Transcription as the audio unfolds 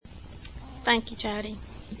Thank you, Jody.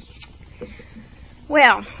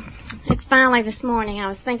 Well, it's finally this morning. I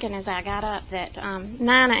was thinking as I got up that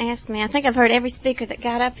Nina asked me, I think I've heard every speaker that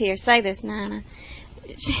got up here say this, Nina.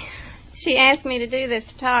 She asked me to do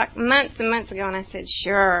this talk months and months ago, and I said,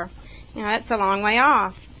 sure. That's a long way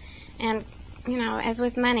off. And, as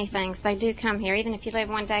with many things, they do come here. Even if you live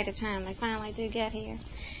one day at a time, they finally do get here.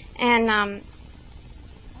 And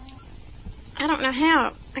I don't know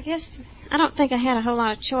how. I don't think I had a whole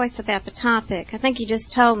lot of choice about the topic. I think you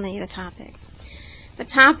just told me the topic. The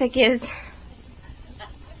topic is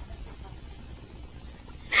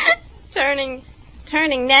turning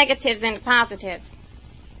negatives into positives.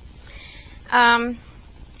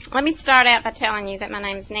 Let me start out by telling you that my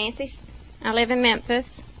name is Nancy. I live in Memphis,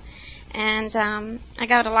 and I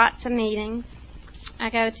go to lots of meetings. I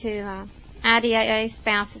go to IDAA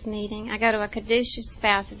spouses meeting. I go to a Kadisha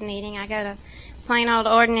spouses meeting. I go to plain old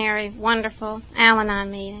ordinary wonderful Al-Anon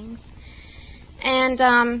meetings. And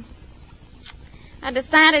I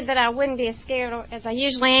decided that I wouldn't be as scared as I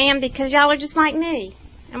usually am because y'all are just like me.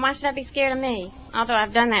 And why should I be scared of me? Although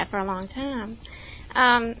I've done that for a long time.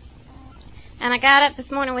 And I got up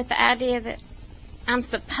this morning with the idea that I'm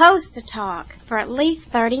supposed to talk for at least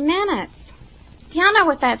 30 minutes. Do y'all know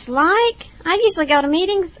what that's like? I usually go to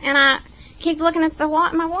meetings and I keep looking at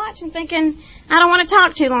my watch and thinking, I don't want to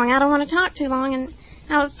talk too long. And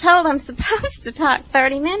I was told I'm supposed to talk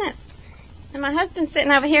 30 minutes. And my husband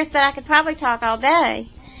sitting over here said I could probably talk all day.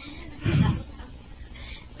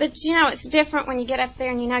 But, it's different when you get up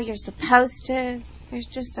there and you're supposed to. There's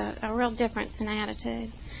just a real difference in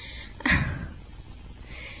attitude.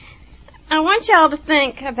 I want y'all to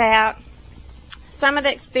think about some of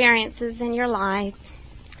the experiences in your life,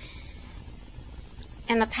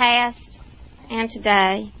 in the past and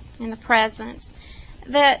today, in the present,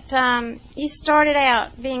 that you started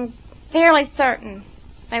out being fairly certain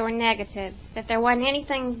they were negative, that there wasn't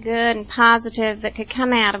anything good and positive that could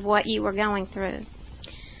come out of what you were going through.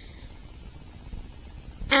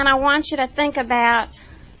 And I want you to think about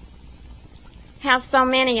how so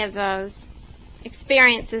many of those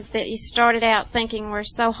experiences that you started out thinking were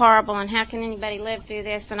so horrible and how can anybody live through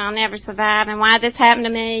this and I'll never survive and why this happened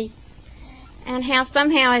to me, and how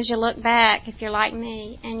somehow as you look back, if you're like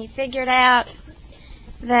me, and you figured out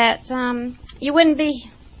that you wouldn't be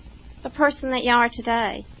the person that you are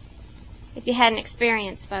today if you hadn't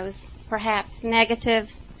experienced those perhaps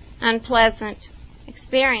negative, unpleasant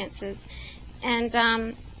experiences, and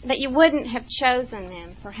that you wouldn't have chosen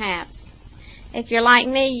them perhaps. If you're like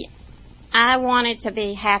me, I wanted to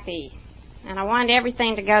be happy, and I wanted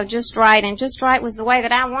everything to go just right, and just right was the way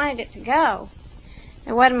that I wanted it to go.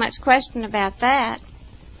 There wasn't much question about that.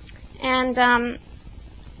 And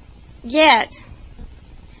yet,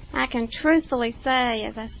 I can truthfully say,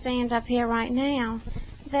 as I stand up here right now,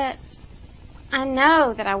 that I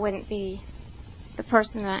know that I wouldn't be the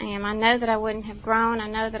person that I am. I know that I wouldn't have grown. I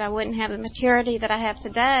know that I wouldn't have the maturity that I have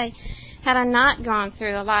today had I not gone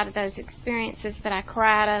through a lot of those experiences that I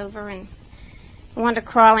cried over and wanted to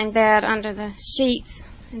crawl in bed under the sheets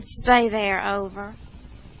and stay there over.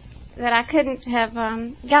 That I couldn't have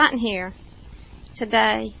gotten here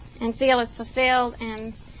today and feel as fulfilled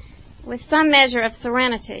and with some measure of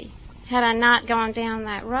serenity had I not gone down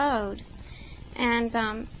that road. And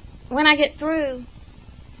when I get through,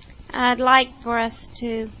 I'd like for us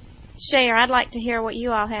to share. I'd like to hear what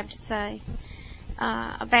you all have to say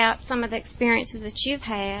about some of the experiences that you've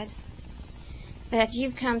had that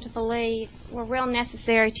you've come to believe were real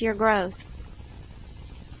necessary to your growth.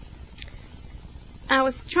 I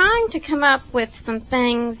was trying to come up with some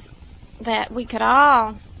things that we could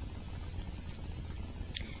all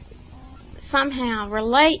somehow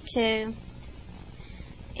relate to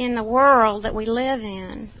in the world that we live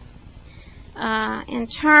in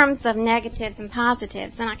terms of negatives and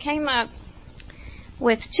positives. And I came up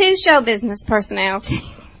with two show business personalities.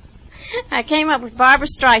 I came up with Barbra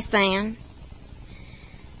Streisand.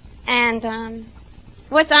 And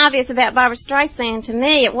what's obvious about Barbra Streisand to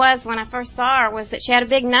me, it was when I first saw her, was that she had a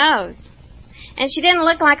big nose. And she didn't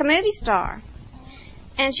look like a movie star.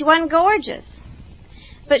 And she wasn't gorgeous.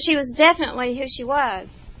 But she was definitely who she was.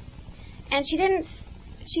 And she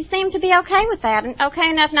seemed to be okay with that, and okay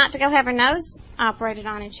enough not to go have her nose operated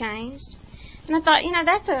on and changed. And I thought,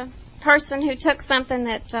 that's a person who took something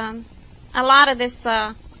that a lot of this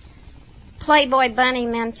Playboy bunny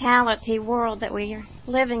mentality world that we are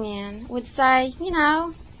living in would say,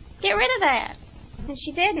 get rid of that. And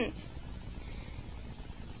she didn't.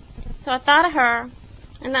 So I thought of her.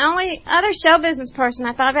 And the only other show business person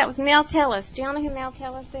I thought about was Mel Tillis. Do y'all know who Mel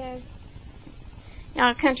Tillis is? Y'all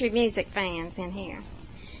are country music fans in here.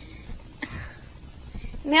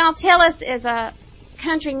 Mel Tillis is a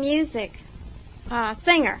country music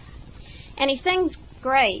singer, and he sings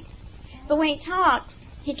great. But when he talks,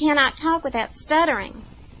 he cannot talk without stuttering.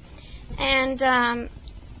 And I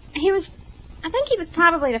think he was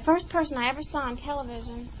probably the first person I ever saw on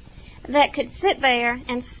television that could sit there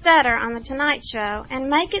and stutter on The Tonight Show and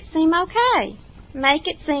make it seem okay, make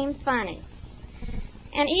it seem funny,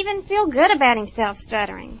 and even feel good about himself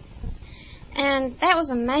stuttering. And that was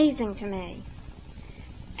amazing to me.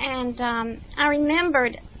 And I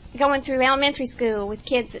remembered going through elementary school with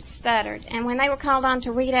kids that stuttered, and when they were called on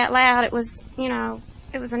to read out loud, it was,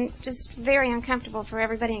 just very uncomfortable for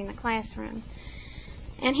everybody in the classroom.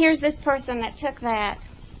 And here's this person that took that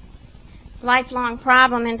lifelong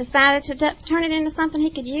problem and decided to turn it into something he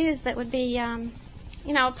could use that would be,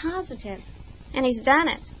 positive. And he's done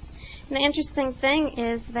it. And the interesting thing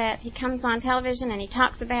is that he comes on television and he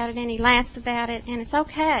talks about it and he laughs about it, and it's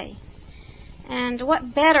okay. And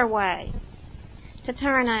what better way to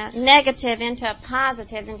turn a negative into a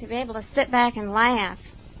positive than to be able to sit back and laugh?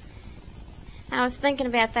 I was thinking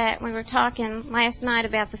about that when we were talking last night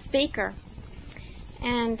about the speaker,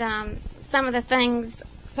 and some of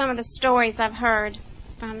the stories I've heard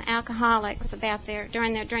from alcoholics about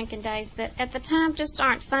during their drinking days that at the time just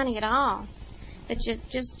aren't funny at all, that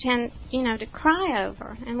just tend, to cry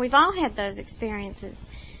over. And we've all had those experiences.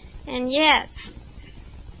 And yet,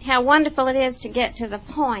 how wonderful it is to get to the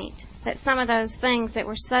point that some of those things that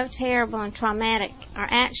were so terrible and traumatic are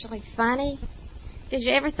actually funny. Did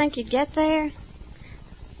you ever think you'd get there?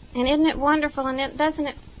 And isn't it wonderful? And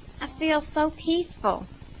I feel so peaceful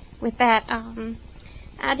with that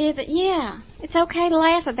idea that, it's okay to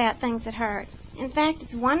laugh about things that hurt. In fact,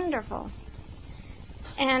 it's wonderful.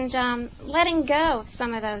 And letting go of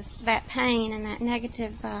some of that pain and that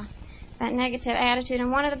negative attitude.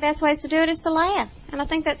 And one of the best ways to do it is to laugh. And I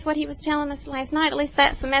think that's what he was telling us last night. At least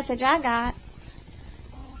that's the message I got.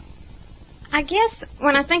 I guess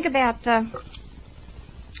when I think about the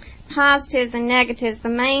positives and negatives, the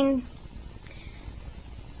main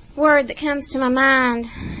word that comes to my mind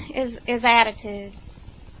is attitude.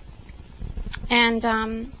 And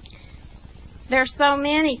there are so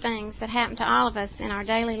many things that happen to all of us in our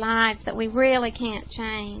daily lives that we really can't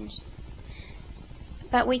change.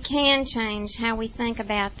 But we can change how we think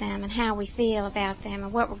about them and how we feel about them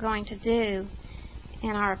and what we're going to do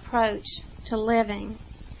in our approach to living.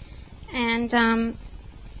 And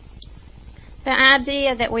the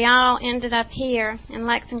idea that we all ended up here in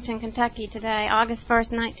Lexington, Kentucky today, August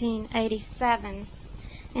 1st, 1987,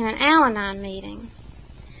 in an Al-Anon meeting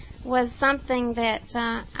was something that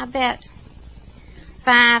I bet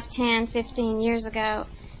 5, 10, 15 years ago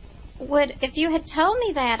if you had told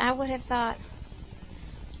me that, I would have thought,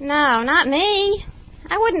 no, not me.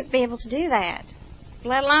 I wouldn't be able to do that,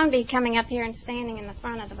 let alone be coming up here and standing in the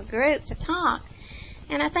front of a group to talk.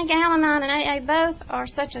 And I think Al-Anon and AA both are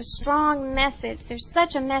such a strong message. There's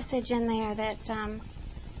such a message in there that,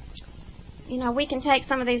 we can take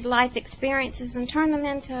some of these life experiences and turn them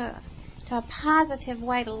into a positive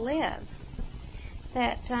way to live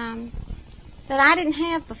that I didn't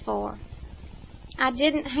have before. I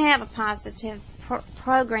didn't have a positive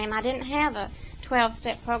program. I didn't have a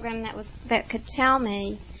 12-step program that could tell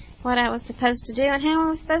me what I was supposed to do and how I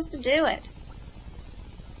was supposed to do it.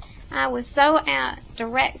 I was so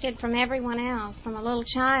directed from everyone else, from a little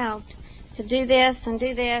child, to do this and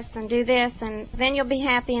do this and do this, and then you'll be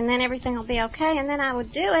happy, and then everything will be okay, and then I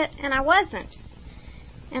would do it, and I wasn't.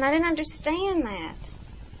 And I didn't understand that.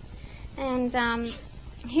 And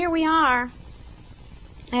here we are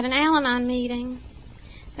at an Al-Anon meeting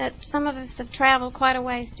that some of us have traveled quite a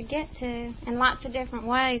ways to get to, in lots of different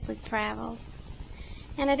ways we've traveled.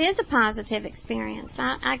 And it is a positive experience.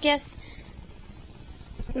 I guess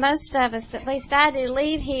most of us, at least I do,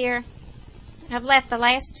 leave here. I've left the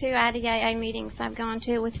last 2 IDAA meetings I've gone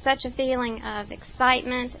to with such a feeling of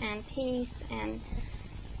excitement and peace and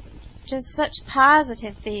just such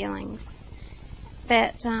positive feelings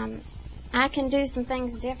that I can do some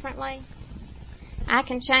things differently. I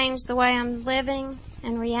can change the way I'm living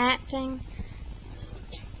and reacting.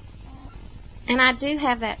 And I do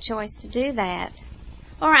have that choice to do that.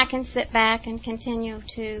 Or I can sit back and continue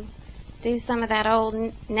to do some of that old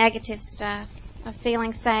negative stuff of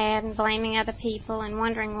feeling sad and blaming other people and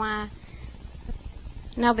wondering why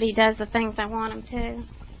nobody does the things I want them to.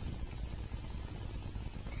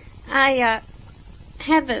 I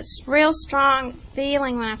had this real strong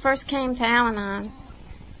feeling when I first came to Al-Anon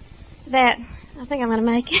that I think I'm going to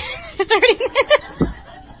make it 30 minutes.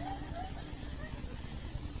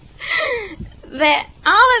 That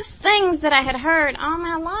all of the things that I had heard all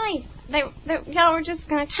my life, y'all were just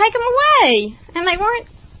going to take them away, and they weren't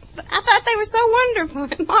I thought they were so wonderful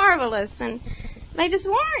and marvelous, and they just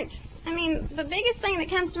weren't. I mean, the biggest thing that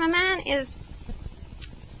comes to my mind is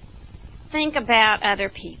think about other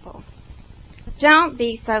people. Don't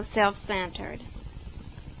be so self-centered.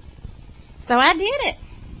 So I did it.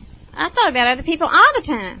 I thought about other people all the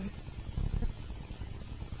time.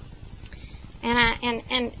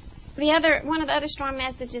 And one of the other strong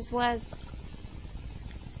messages was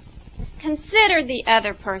consider the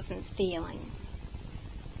other person's feeling.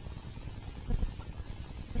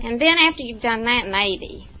 And then after you've done that,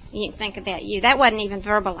 maybe you can think about you. That wasn't even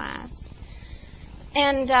verbalized.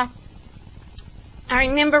 And I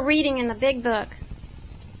remember reading in the big book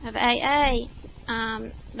of AA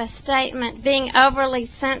the statement, being overly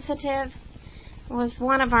sensitive was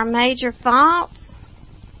one of our major faults.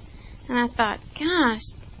 And I thought, gosh,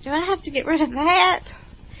 do I have to get rid of that?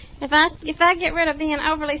 If I get rid of being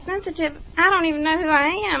overly sensitive, I don't even know who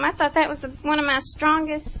I am. I thought that was one of my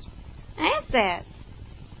strongest assets.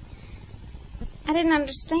 I didn't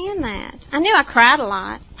understand that. I knew I cried a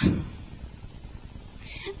lot.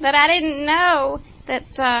 But I didn't know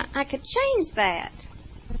that I could change that.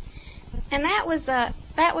 And that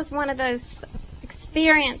was one of those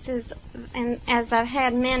experiences, and as I've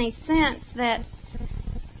had many since, that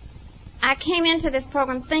I came into this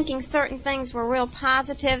program thinking certain things were real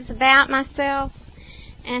positives about myself,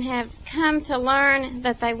 and have come to learn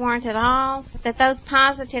that they weren't at all, that those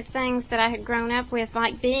positive things that I had grown up with,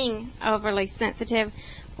 like being overly sensitive,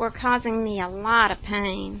 were causing me a lot of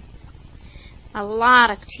pain, a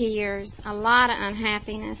lot of tears, a lot of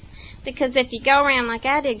unhappiness. Because if you go around like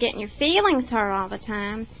I did, getting your feelings hurt all the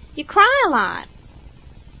time, you cry a lot.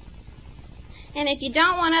 And if you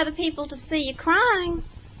don't want other people to see you crying,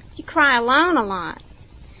 you cry alone a lot.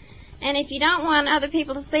 And if you don't want other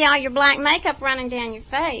people to see all your black makeup running down your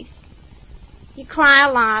face, you cry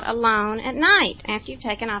a lot alone at night after you've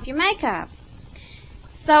taken off your makeup.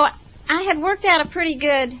 So I had worked out a pretty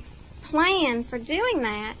good plan for doing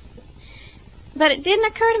that, but it didn't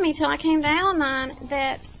occur to me till I came to Al-Anon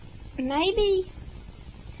that maybe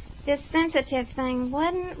this sensitive thing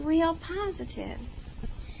wasn't real positive.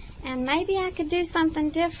 And maybe I could do something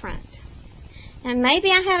different. And maybe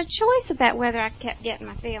I had a choice about whether I kept getting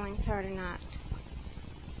my feelings hurt or not.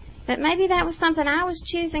 But maybe that was something I was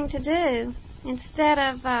choosing to do instead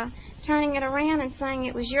of turning it around and saying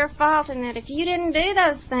it was your fault, and that if you didn't do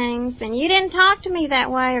those things and you didn't talk to me that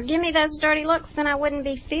way or give me those dirty looks, then I wouldn't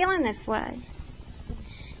be feeling this way.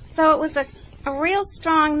 So it was a real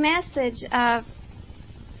strong message of,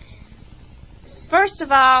 first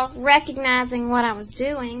of all, recognizing what I was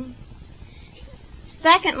doing.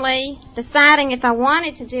 Secondly, deciding if I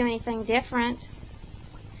wanted to do anything different.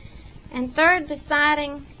 And third,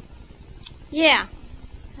 deciding, yeah,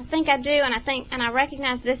 I think I do, and I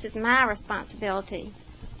recognize this is my responsibility.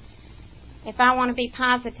 If I want to be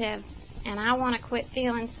positive and I want to quit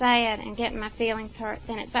feeling sad and getting my feelings hurt,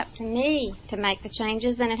 then it's up to me to make the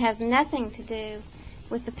changes, and it has nothing to do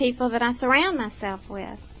with the people that I surround myself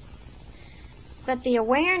with. But the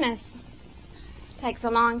awareness takes a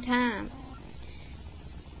long time.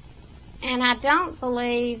 And I don't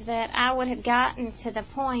believe that I would have gotten to the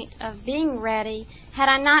point of being ready had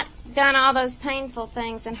I not done all those painful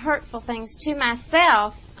things and hurtful things to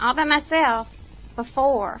myself, all by myself,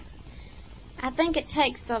 before. I think it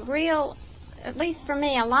takes a real, at least for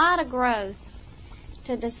me, a lot of growth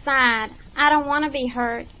to decide I don't want to be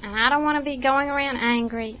hurt, and I don't want to be going around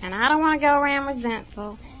angry, and I don't want to go around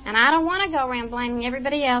resentful, and I don't want to go around blaming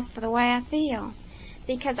everybody else for the way I feel,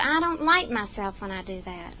 because I don't like myself when I do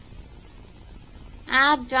that.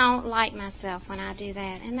 I don't like myself when I do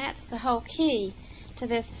that, and that's the whole key to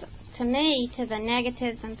this, to me, to the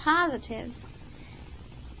negatives and positives,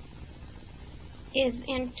 is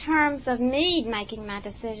in terms of me making my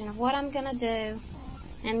decision of what I'm going to do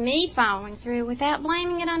and me following through without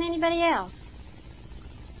blaming it on anybody else.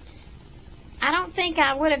 I don't think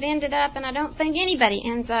I would have ended up, and I don't think anybody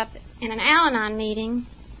ends up in an Al-Anon meeting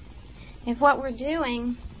if what we're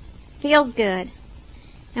doing feels good.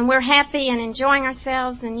 And we're happy and enjoying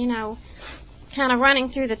ourselves and, kind of running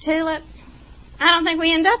through the tulips. I don't think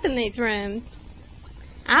we end up in these rooms.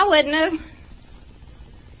 I wouldn't have.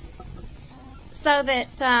 So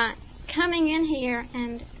that coming in here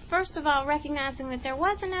and, first of all, recognizing that there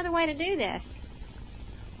was another way to do this.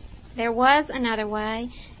 There was another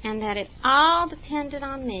way, and that it all depended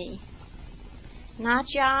on me.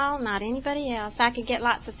 Not y'all, not anybody else. I could get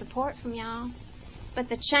lots of support from y'all, but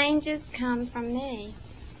the changes come from me.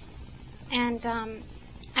 And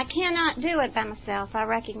I cannot do it by myself. I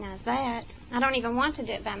recognize that. I don't even want to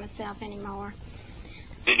do it by myself anymore.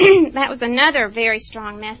 That was another very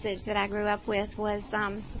strong message that I grew up with, was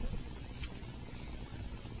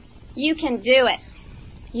You can do it.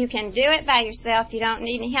 You can do it by yourself. You don't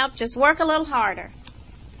need any help. Just work a little harder.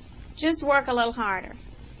 Just work a little harder.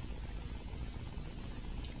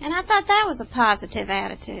 And I thought that was a positive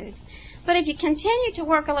attitude. But if you continue to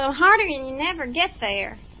work a little harder and you never get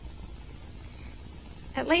there,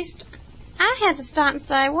 at least I had to stop and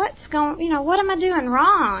say, what am I doing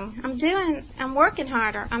wrong? I'm working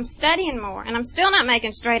harder. I'm studying more. And I'm still not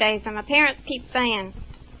making straight A's. And my parents keep saying,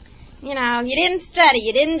 you didn't study.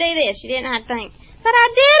 You didn't do this. You didn't. I think, but I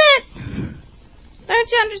did it.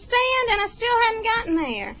 Don't you understand? And I still hadn't gotten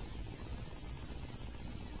there.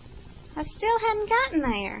 I still hadn't gotten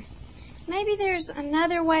there. Maybe there's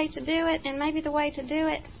another way to do it, and maybe the way to do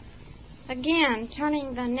it, again,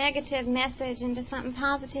 turning the negative message into something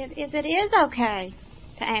positive, is it is okay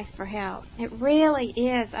to ask for help. It really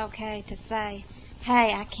is okay to say,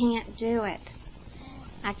 hey, I can't do it.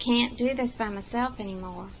 I can't do this by myself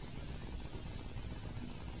anymore.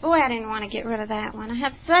 Boy, I didn't want to get rid of that one. I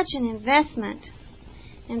have such an investment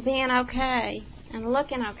in being okay, and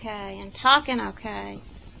looking okay, and talking okay,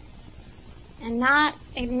 and not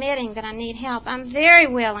admitting that I need help. I'm very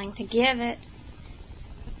willing to give it,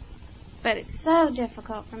 but it's so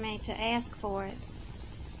difficult for me to ask for it.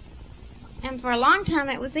 And for a long time,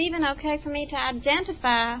 it was even okay for me to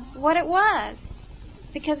identify what it was,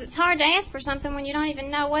 because it's hard to ask for something when you don't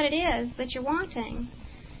even know what it is that you're wanting.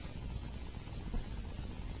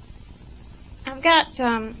 I've got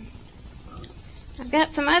some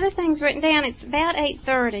other things written down. It's about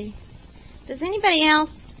 8:30. Does anybody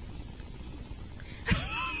else?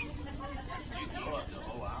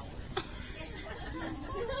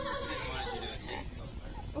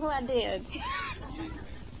 Well, I did.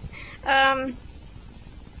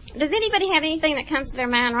 Does anybody have anything that comes to their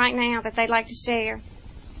mind right now that they'd like to share?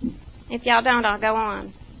 If y'all don't, I'll go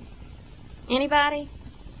on. Anybody?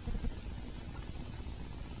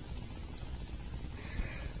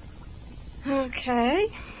 Okay.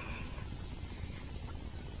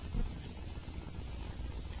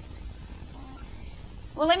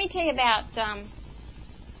 Well, let me tell you about...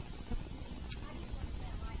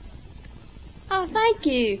 Oh, thank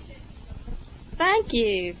you. Thank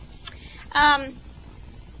you.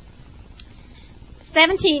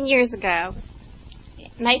 17 years ago,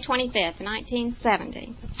 May 25th,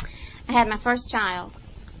 1970, I had my first child.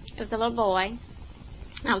 It was a little boy.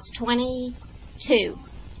 I was 22,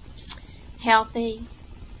 healthy,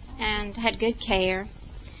 and had good care.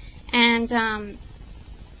 And by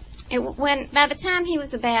the time he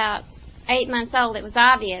was about 8 months old, it was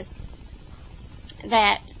obvious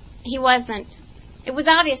that he wasn't. It was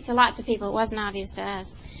obvious to lots of people. It wasn't obvious to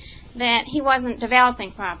us that he wasn't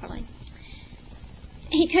developing properly.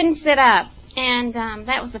 He couldn't sit up, and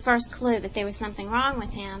that was the first clue that there was something wrong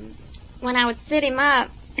with him. When I would sit him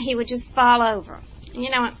up, he would just fall over.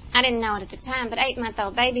 And I didn't know it at the time, but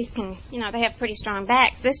 8-month-old babies can, they have pretty strong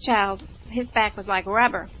backs. This child, his back was like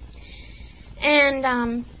rubber.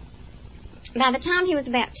 And by the time he was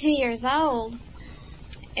about 2 years old,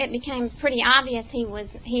 it became pretty obvious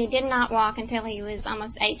he did not walk until he was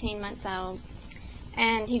almost 18 months old.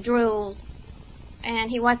 And he drooled. And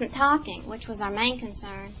he wasn't talking, which was our main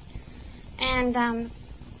concern. And I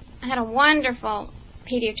had a wonderful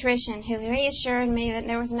pediatrician who reassured me that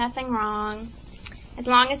there was nothing wrong. As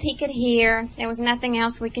long as he could hear, there was nothing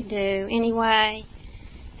else we could do anyway.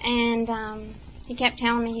 And he kept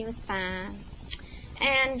telling me he was fine.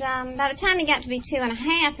 And by the time he got to be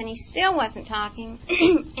 2.5, and he still wasn't talking,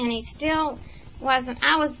 and he still wasn't,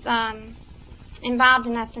 I was involved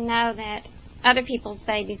enough to know that other people's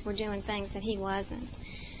babies were doing things that he wasn't.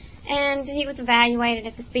 And he was evaluated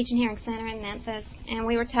at the Speech and Hearing Center in Memphis, and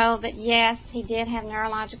we were told that, yes, he did have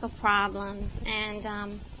neurological problems,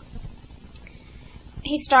 and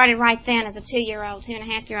he started right then as a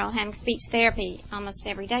 2.5-year-old having speech therapy almost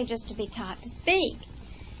every day just to be taught to speak.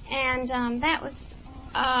 And that was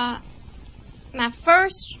my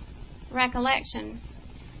first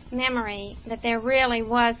memory that there really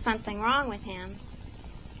was something wrong with him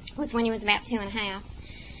was when he was about 2.5.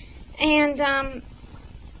 And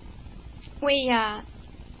we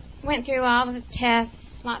went through all of the tests,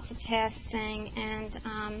 lots of testing, and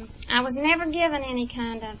I was never given any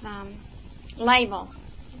kind of label.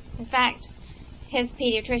 In fact, his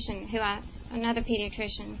pediatrician, another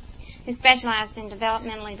pediatrician who specialized in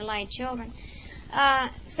developmentally delayed children,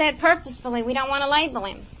 said purposefully, we don't want to label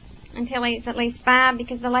him until he's at least 5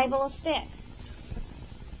 because the label will stick.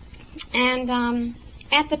 And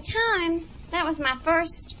at the time, that was my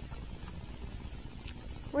first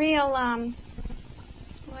real,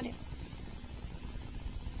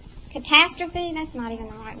 catastrophe, that's not even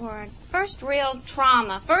the right word. First real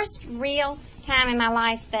trauma, first real time in my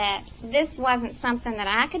life that this wasn't something that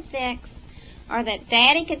I could fix, or that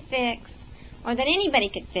Daddy could fix, or that anybody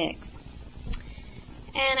could fix.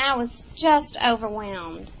 And I was just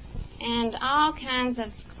overwhelmed, and all kinds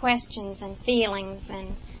of questions and feelings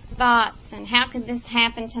and thoughts, and how could this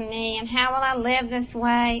happen to me, and how will I live this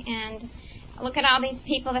way, and look at all these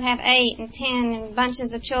people that have 8 and 10 and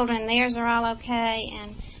bunches of children, and theirs are all okay,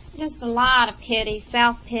 and just a lot of pity,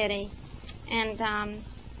 self-pity, and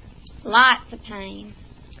lots of pain.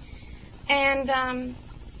 And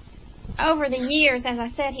over the years, as I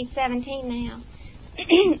said, he's 17 now.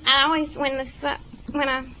 I always, when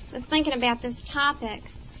I was thinking about this topic,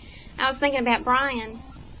 I was thinking about Brian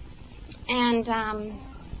and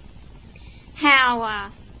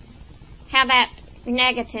how that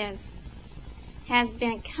negative has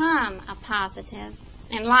become a positive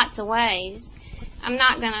in lots of ways. I'm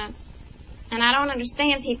not going to, and I don't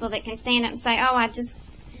understand people that can stand up and say, oh, I just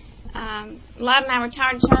love my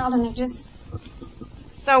retarded child and they're just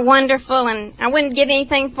so wonderful and I wouldn't give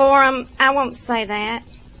anything for them. I won't say that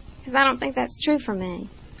because I don't think that's true for me.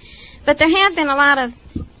 But there have been a lot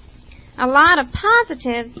of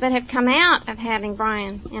positives that have come out of having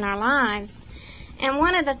Brian in our lives. And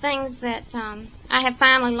one of the things that I have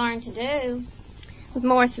finally learned to do with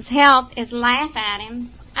Morris's help is laugh at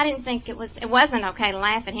him. I didn't think it wasn't okay to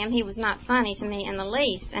laugh at him. He was not funny to me in the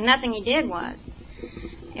least, and nothing he did was.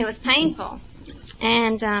 It was painful,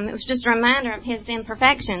 and it was just a reminder of his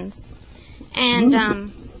imperfections. And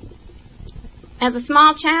as a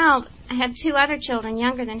small child, I had 2 other children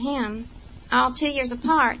younger than him, all 2 years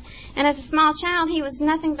apart. And as a small child, he was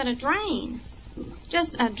nothing but a drain,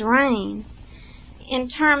 just a drain. In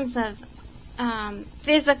terms of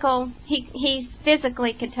physical, he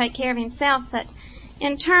physically could take care of himself, but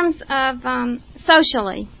in terms of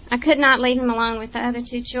socially, I could not leave him alone with the other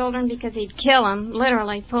 2 children because he'd kill them,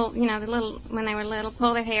 literally pull, when they were little,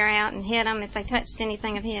 pull their hair out and hit them if they touched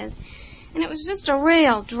anything of his. And it was just a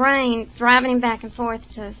real drain, driving him back and forth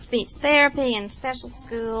to speech therapy and special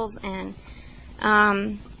schools, and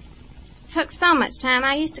took so much time.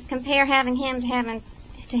 I used to compare having him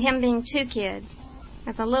to him being 2 kids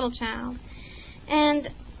as a little child. And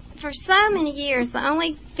for so many years, the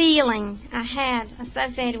only feeling I had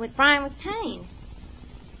associated with Brian was pain.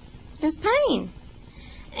 Just pain.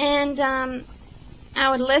 And I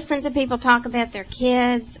would listen to people talk about their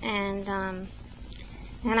kids, and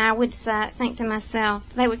I would think to myself,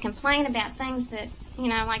 they would complain about things that,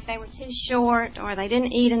 like they were too short, or they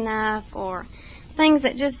didn't eat enough, or things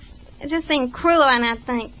that just seemed cruel. And I'd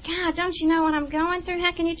think, God, don't you know what I'm going through?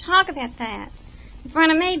 How can you talk about that in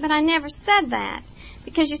front of me? But I never said that.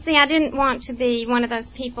 Because, you see, I didn't want to be one of those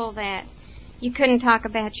people that you couldn't talk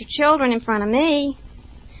about your children in front of me.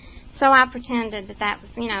 So I pretended that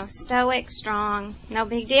was, stoic, strong, no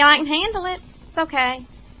big deal. I can handle it. It's okay.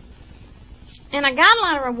 And I got a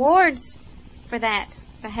lot of rewards for that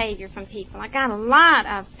behavior from people. I got a lot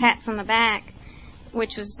of pats on the back,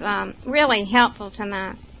 which was really helpful to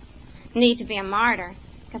my need to be a martyr.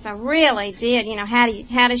 Because I really did,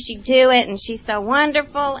 how does she do it? And she's so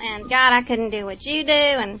wonderful, and God, I couldn't do what you do.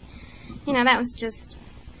 And, that was just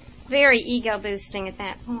very ego-boosting at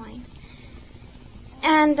that point.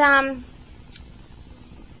 And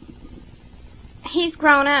he's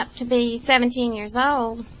grown up to be 17 years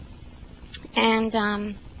old,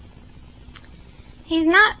 and he's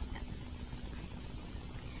not,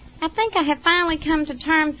 I think I have finally come to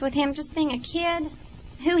terms with him just being a kid.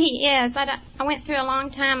 Who he is. I went through a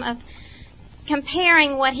long time of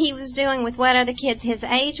comparing what he was doing with what other kids his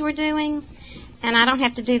age were doing, and I don't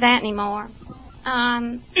have to do that anymore.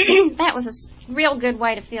 That was a real good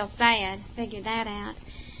way to feel sad, figure that out.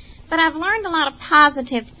 But I've learned a lot of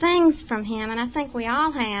positive things from him, and I think we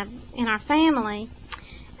all have in our family.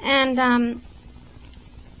 And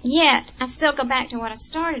yet, I still go back to what I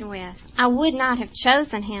started with. I would not have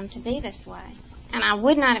chosen him to be this way. And I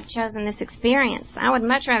would not have chosen this experience. I would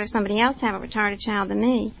much rather somebody else have a retarded child than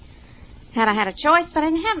me. Had I had a choice, but I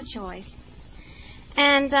didn't have a choice.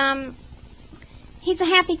 And he's a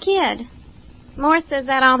happy kid. Morris says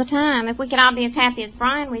that all the time. If we could all be as happy as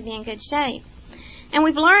Brian, we'd be in good shape. And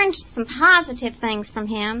we've learned some positive things from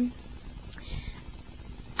him.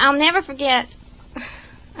 I'll never forget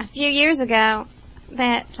a few years ago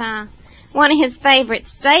that one of his favorite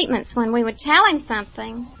statements when we would tell him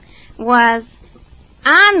something was,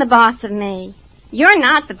 I'm the boss of me. You're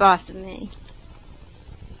not the boss of me.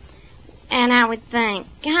 And I would think,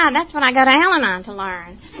 God, that's what I go to Al-Anon to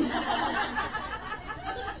learn.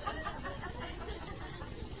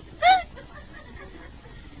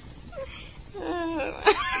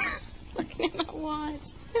 in my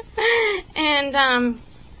watch. And I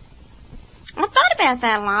thought about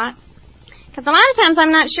that a lot, because a lot of times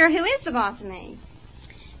I'm not sure who is the boss of me.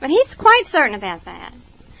 But he's quite certain about that.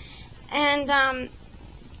 And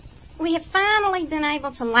we have finally been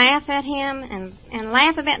able to laugh at him and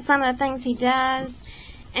laugh about some of the things he does.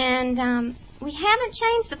 And we haven't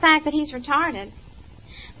changed the fact that he's retarded.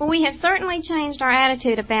 But we have certainly changed our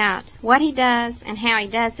attitude about what he does and how he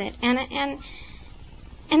does it. And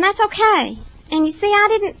that's okay. And you see, I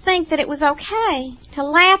didn't think that it was okay to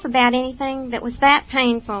laugh about anything that was that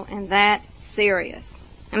painful and that serious.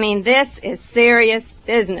 I mean, this is serious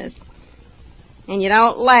business. And you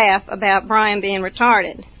don't laugh about Brian being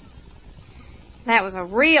retarded. That was a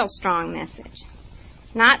real strong message.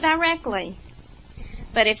 Not directly.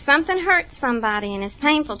 But if something hurts somebody and is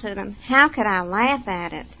painful to them, how could I laugh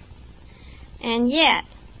at it? And yet,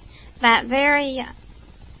 that very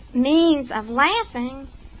means of laughing,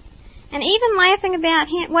 and even laughing about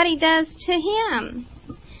him, what he does to him,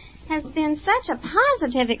 has been such a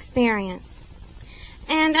positive experience.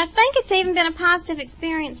 And I think it's even been a positive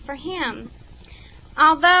experience for him.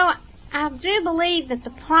 Although I do believe that the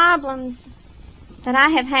problems that I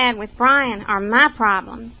have had with Brian are my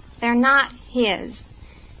problems. They're not his.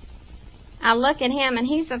 I look at him and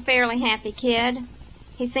he's a fairly happy kid.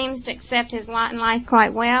 He seems to accept his lot in life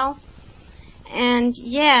quite well. And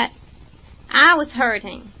yet, I was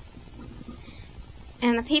hurting.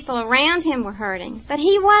 And the people around him were hurting. But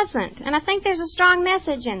he wasn't. And I think there's a strong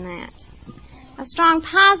message in that. A strong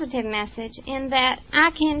positive message in that I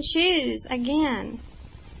can choose again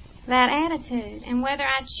that attitude. And whether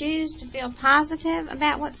I choose to feel positive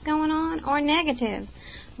about what's going on or negative.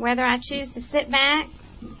 Whether I choose to sit back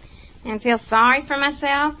and feel sorry for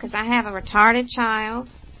myself because I have a retarded child,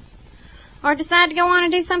 or decide to go on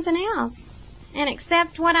and do something else and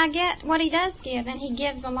accept what I get, what he does give, and he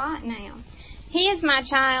gives a lot now. He is my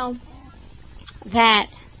child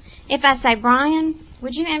that if I say, Brian,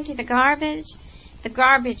 would you empty the garbage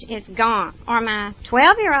is gone. Or my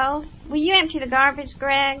 12-year-old, will you empty the garbage,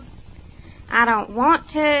 Greg? I don't want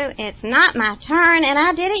to. It's not my turn, and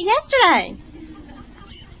I did it yesterday.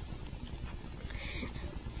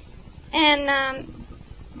 And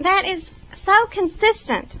that is so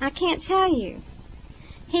consistent, I can't tell you.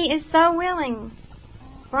 He is so willing.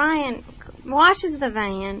 Brian washes the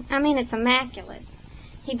van. I mean, it's immaculate.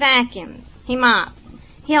 He vacuums. He mops.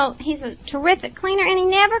 He's a terrific cleaner, and he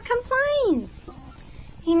never complains.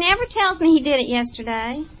 He never tells me he did it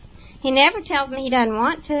yesterday. He never tells me he doesn't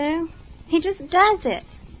want to. He just does it.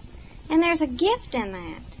 And there's a gift in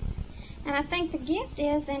that. And I think the gift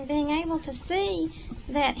is in being able to see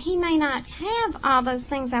that he may not have all those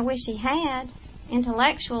things I wish he had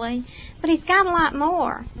intellectually, but he's got a lot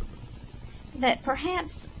more that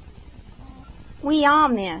perhaps we all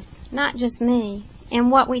miss, not just me,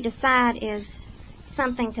 and what we decide is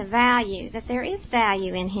something to value, that there is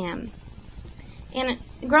value in him. In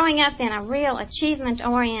growing up in a real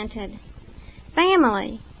achievement-oriented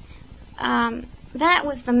family, that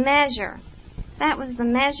was the measure. That was the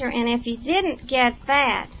measure, and if you didn't get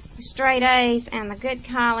that, the straight A's and the good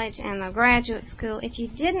college and the graduate school, if you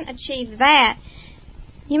didn't achieve that,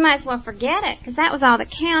 you might as well forget it, because that was all that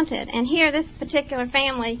counted. And here, this particular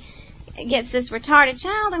family gets this retarded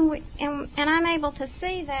child, and I'm able to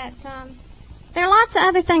see that there are lots of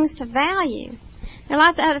other things to value. There are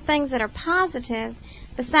lots of other things that are positive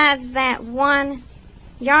besides that one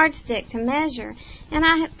yardstick to measure. And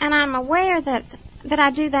I'm aware that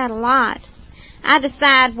I do that a lot. I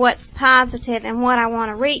decide what's positive and what I want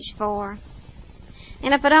to reach for.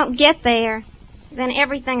 And if I don't get there, then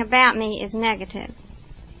everything about me is negative.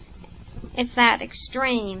 It's that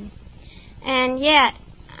extreme. And yet,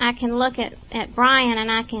 I can look at Brian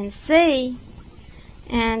and I can see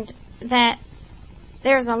and that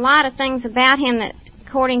there's a lot of things about him that,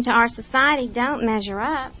 according to our society, don't measure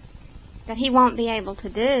up, that he won't be able to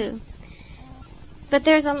do. But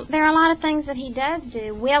there are a lot of things that he does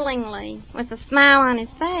do willingly, with a smile on his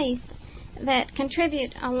face, that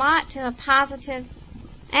contribute a lot to a positive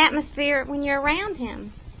atmosphere when you're around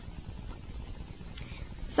him.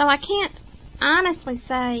 So I can't honestly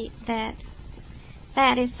say that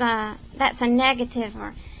that's a negative,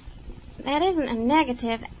 or that isn't a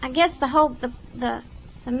negative. I guess the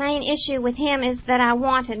main issue with him is that I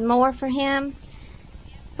wanted more for him.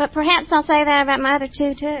 But perhaps I'll say that about my other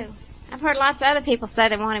two too. I've heard lots of other people say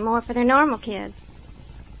they wanted more for their normal kids.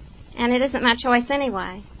 And it isn't my choice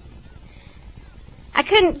anyway. I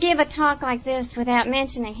couldn't give a talk like this without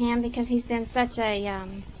mentioning him because he's been such a,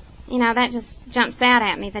 that just jumps out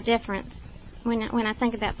at me, the difference when I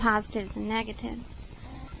think about positives and negatives.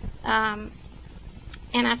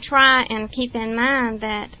 And I try and keep in mind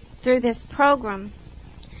that through this program,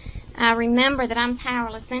 I remember that I'm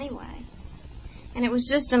powerless anyway. And it was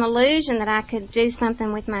just an illusion that I could do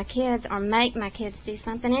something with my kids or make my kids do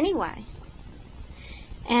something anyway.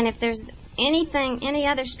 And if there's any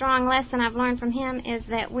other strong lesson I've learned from him is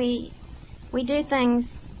that we do things,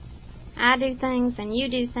 I do things, and you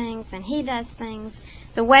do things, and he does things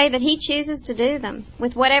the way that he chooses to do them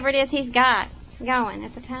with whatever it is he's got going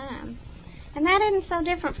at the time. And that isn't so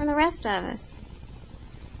different from the rest of us.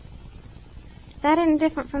 That isn't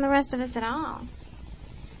different from the rest of us at all.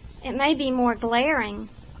 It may be more glaring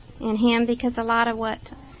in him because a lot of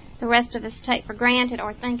what the rest of us take for granted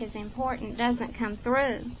or think is important doesn't come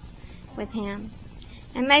through with him.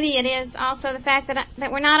 And maybe it is also the fact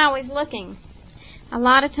that we're not always looking. A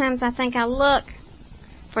lot of times I think I look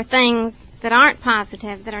for things that aren't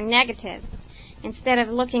positive, that are negative, instead of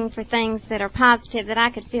looking for things that are positive that I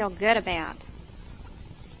could feel good about.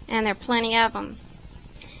 And there are plenty of them.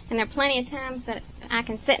 And there are plenty of times that I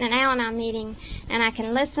can sit in an Al-Anon meeting and I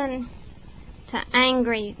can listen to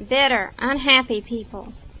angry, bitter, unhappy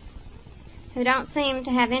people who don't seem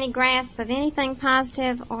to have any grasp of anything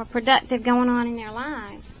positive or productive going on in their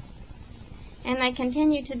lives. And they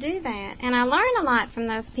continue to do that. And I learn a lot from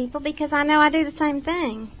those people because I know I do the same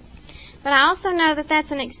thing. But I also know that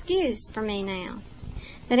that's an excuse for me now.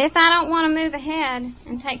 That if I don't want to move ahead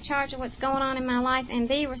and take charge of what's going on in my life and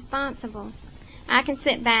be responsible, I can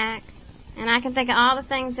sit back and I can think of all the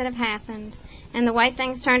things that have happened and the way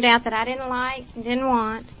things turned out that I didn't like and didn't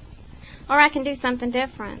want. Or I can do something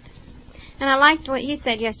different. And I liked what you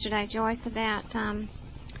said yesterday, Joyce, about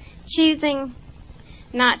choosing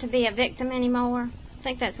not to be a victim anymore. I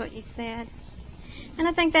think that's what you said. And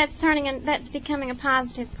I think that's becoming a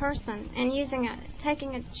positive person and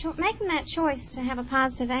making that choice to have a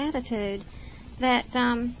positive attitude. That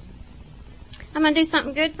I'm going to do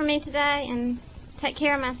something good for me today and take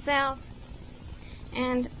care of myself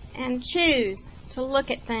and choose to look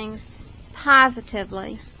at things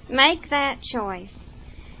positively. Make that choice.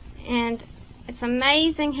 And it's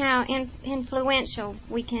amazing how influential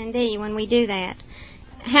we can be when we do that.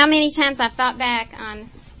 How many times I've thought back on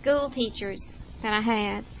school teachers that I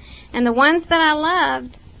had, and the ones that I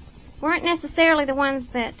loved weren't necessarily the ones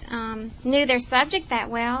that knew their subject that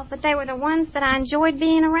well, but they were the ones that I enjoyed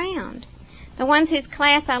being around. The ones whose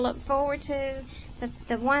class I looked forward to,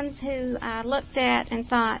 the ones who I looked at and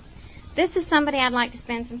thought, this is somebody I'd like to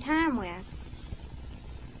spend some time with.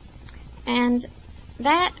 And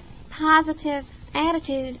that positive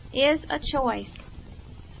attitude is a choice.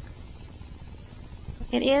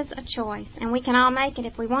 It is a choice, and we can all make it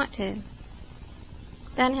if we want to.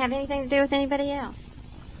 Doesn't have anything to do with anybody else.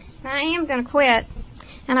 Now, I am going to quit,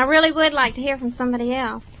 and I really would like to hear from somebody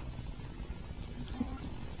else.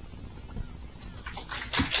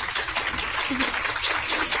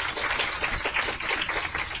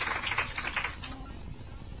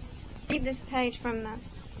 Read this page from the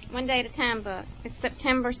One Day at a Time book. It's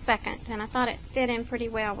September 2nd, and I thought it fit in pretty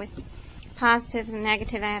well with positives and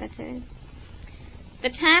negative attitudes. The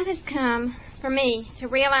time has come for me to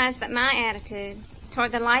realize that my attitude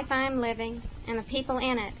toward the life I am living and the people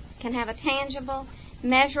in it can have a tangible,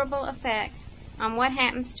 measurable effect on what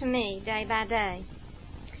happens to me day by day.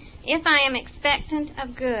 If I am expectant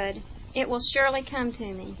of good, it will surely come to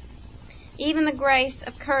me. Even the grace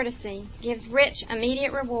of courtesy gives rich,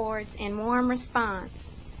 immediate rewards in warm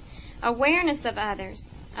response. Awareness of others,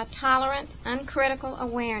 a tolerant, uncritical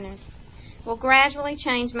awareness, will gradually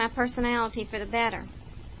change my personality for the better.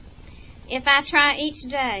 If I try each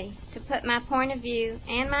day to put my point of view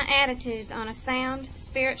and my attitudes on a sound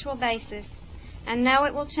spiritual basis, I know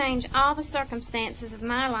it will change all the circumstances of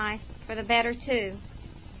my life for the better too.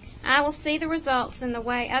 I will see the results in the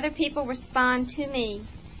way other people respond to me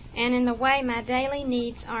and in the way my daily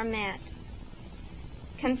needs are met.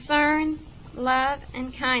 Concern, love,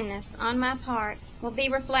 and kindness on my part will be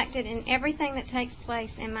reflected in everything that takes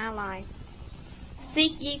place in my life.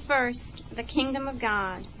 Seek ye first the kingdom of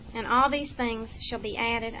God, and all these things shall be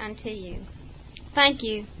added unto you. Thank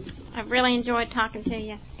you. I've really enjoyed talking to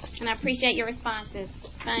you, and I appreciate your responses.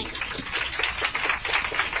 Thanks.